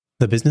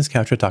The Business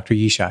Couch with Dr.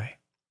 Yishai,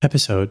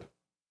 episode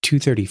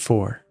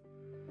 234.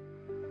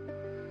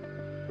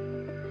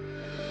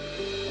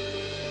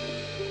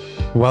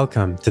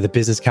 Welcome to the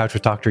Business Couch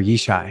with Dr.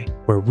 Yishai,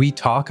 where we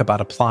talk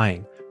about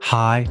applying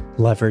high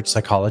leverage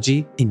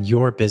psychology in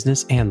your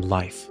business and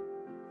life.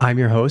 I'm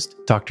your host,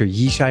 Dr.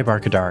 Yishai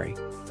Barkadari,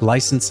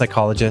 licensed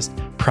psychologist,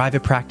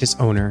 private practice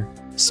owner,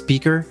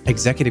 speaker,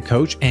 executive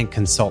coach, and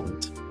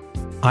consultant.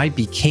 I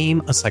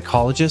became a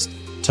psychologist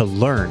to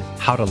learn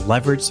how to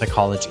leverage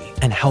psychology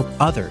and help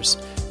others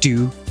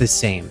do the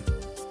same.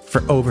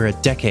 For over a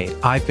decade,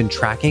 I've been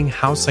tracking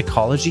how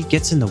psychology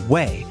gets in the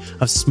way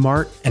of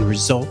smart and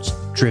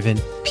results-driven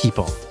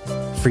people.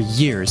 For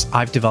years,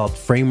 I've developed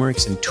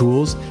frameworks and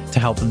tools to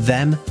help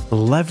them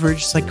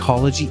leverage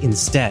psychology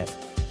instead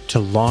to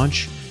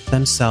launch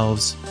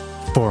themselves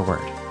forward.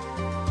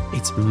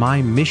 It's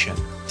my mission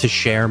to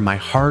share my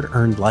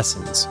hard-earned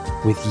lessons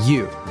with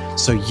you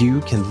so you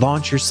can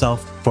launch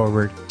yourself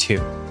forward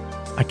too.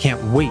 I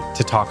can't wait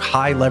to talk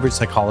high leverage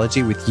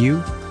psychology with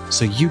you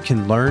so you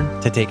can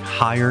learn to take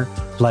higher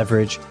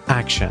leverage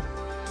action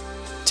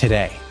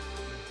today.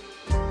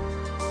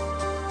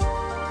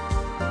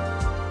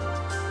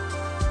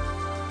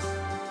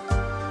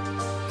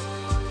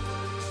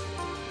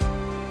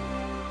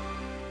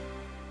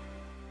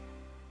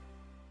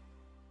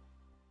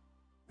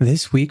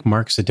 This week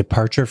marks a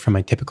departure from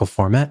my typical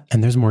format,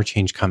 and there's more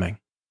change coming.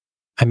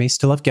 I may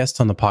still have guests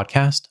on the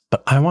podcast,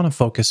 but I want to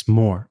focus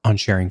more on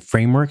sharing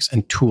frameworks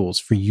and tools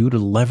for you to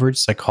leverage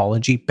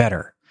psychology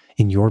better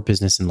in your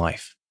business and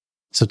life.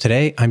 So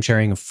today, I'm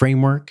sharing a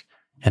framework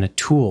and a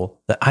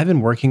tool that I've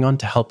been working on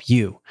to help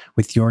you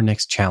with your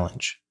next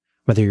challenge,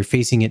 whether you're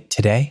facing it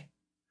today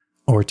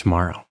or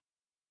tomorrow.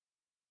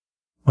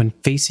 When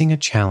facing a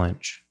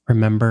challenge,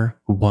 remember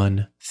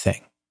one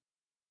thing.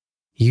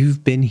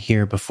 You've been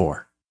here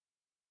before.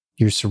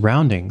 Your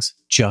surroundings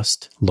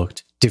just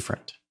looked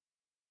different.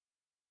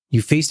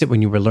 You faced it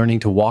when you were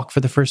learning to walk for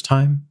the first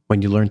time,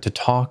 when you learned to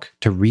talk,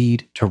 to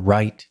read, to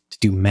write, to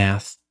do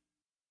math.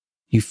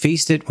 You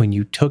faced it when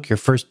you took your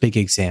first big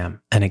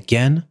exam, and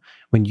again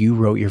when you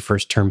wrote your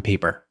first term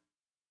paper.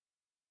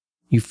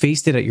 You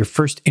faced it at your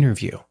first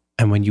interview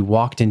and when you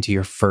walked into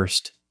your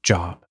first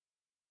job.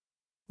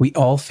 We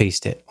all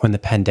faced it when the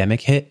pandemic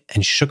hit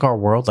and shook our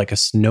world like a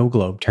snow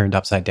globe turned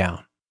upside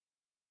down.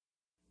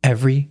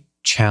 Every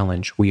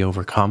challenge we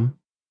overcome,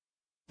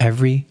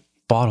 every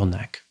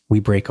bottleneck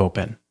we break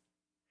open,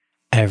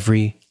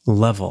 every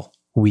level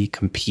we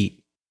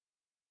compete.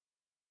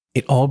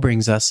 It all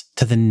brings us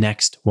to the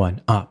next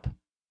one up.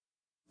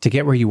 To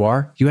get where you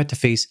are, you had to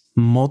face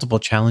multiple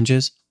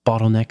challenges,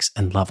 bottlenecks,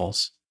 and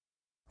levels.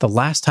 The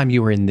last time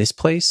you were in this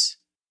place,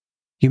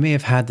 you may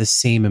have had the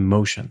same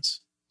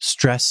emotions: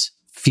 stress,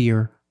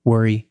 fear,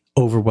 worry,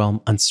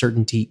 overwhelm,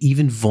 uncertainty,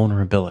 even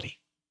vulnerability.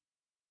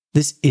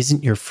 This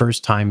isn't your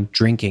first time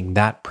drinking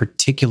that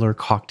particular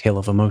cocktail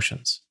of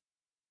emotions.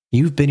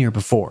 You've been here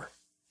before.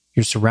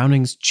 Your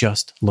surroundings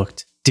just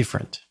looked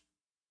different.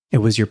 It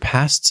was your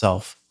past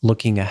self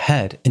looking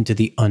ahead into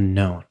the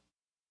unknown,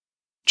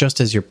 just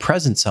as your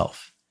present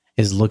self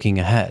is looking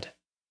ahead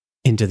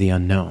into the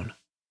unknown.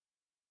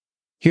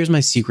 Here's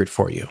my secret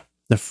for you,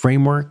 the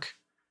framework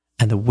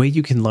and the way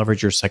you can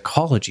leverage your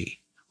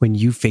psychology when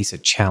you face a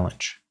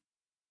challenge.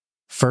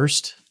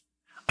 First,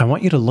 I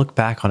want you to look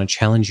back on a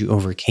challenge you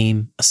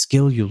overcame, a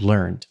skill you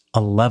learned,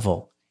 a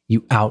level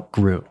you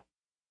outgrew.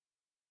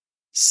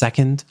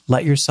 Second,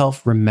 let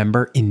yourself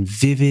remember in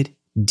vivid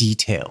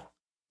detail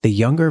the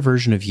younger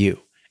version of you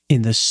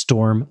in the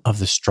storm of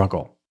the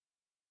struggle.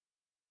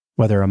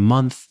 Whether a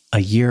month,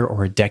 a year,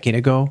 or a decade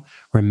ago,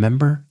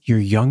 remember your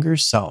younger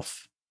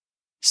self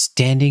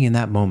standing in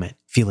that moment,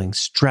 feeling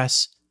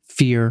stress,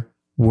 fear,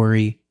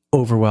 worry,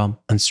 overwhelm,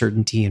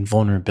 uncertainty, and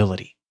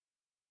vulnerability.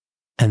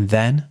 And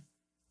then,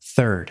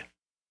 third,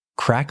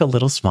 crack a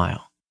little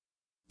smile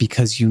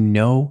because you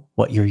know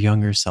what your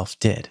younger self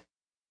did.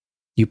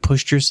 You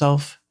pushed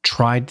yourself,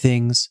 tried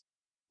things,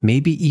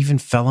 maybe even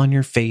fell on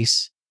your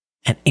face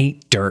and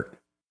ate dirt.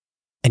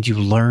 And you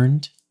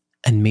learned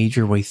and made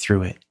your way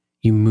through it.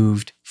 You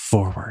moved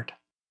forward.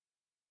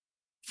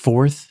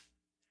 Fourth,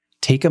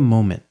 take a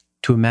moment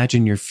to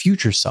imagine your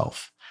future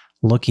self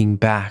looking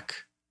back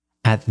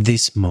at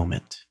this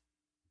moment.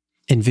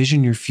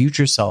 Envision your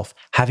future self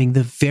having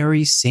the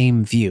very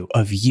same view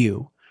of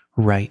you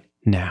right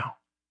now.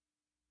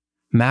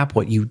 Map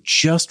what you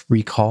just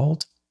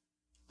recalled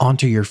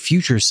onto your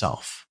future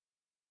self,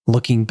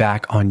 looking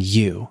back on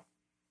you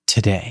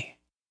today.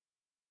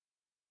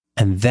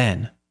 And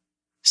then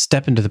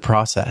step into the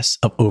process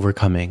of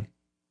overcoming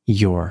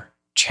your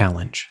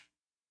challenge.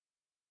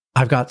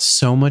 I've got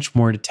so much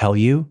more to tell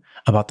you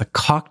about the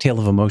cocktail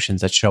of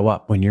emotions that show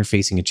up when you're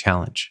facing a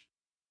challenge.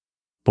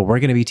 But we're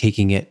going to be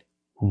taking it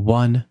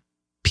one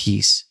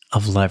piece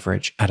of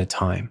leverage at a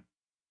time.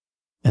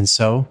 And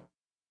so,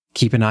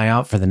 keep an eye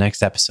out for the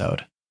next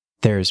episode.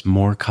 There's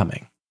more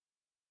coming.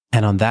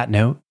 And on that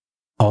note,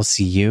 I'll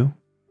see you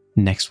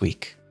next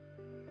week.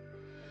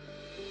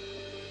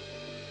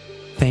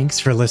 Thanks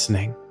for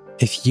listening.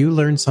 If you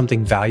learned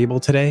something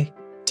valuable today,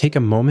 take a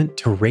moment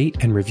to rate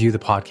and review the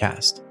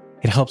podcast.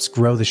 It helps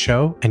grow the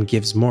show and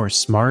gives more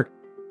smart,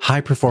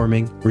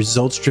 high-performing,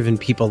 results-driven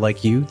people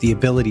like you the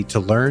ability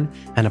to learn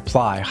and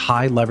apply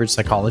high-leverage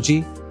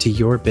psychology to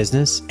your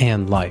business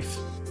and life.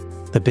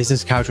 The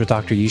Business Couch with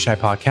Dr. Yishai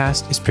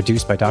podcast is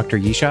produced by Dr.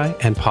 Yishai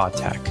and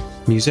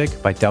PodTech.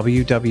 Music by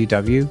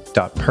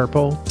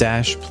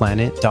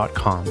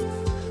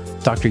www.purple-planet.com.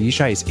 Dr.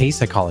 Yishai is a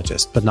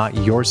psychologist, but not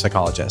your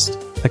psychologist.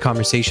 The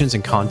conversations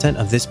and content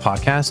of this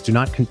podcast do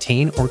not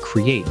contain or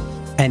create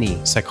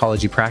any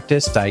psychology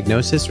practice,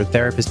 diagnosis, or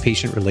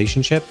therapist-patient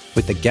relationship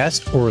with the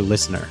guest or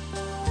listener.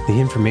 The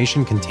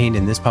information contained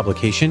in this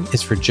publication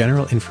is for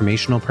general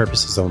informational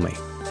purposes only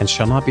and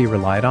shall not be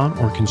relied on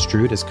or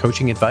construed as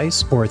coaching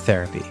advice or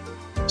therapy.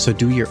 So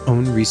do your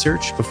own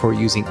research before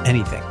using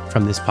anything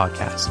from this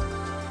podcast.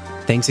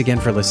 Thanks again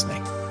for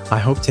listening. I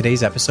hope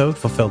today's episode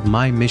fulfilled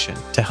my mission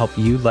to help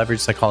you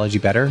leverage psychology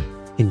better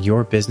in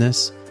your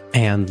business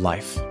and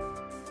life.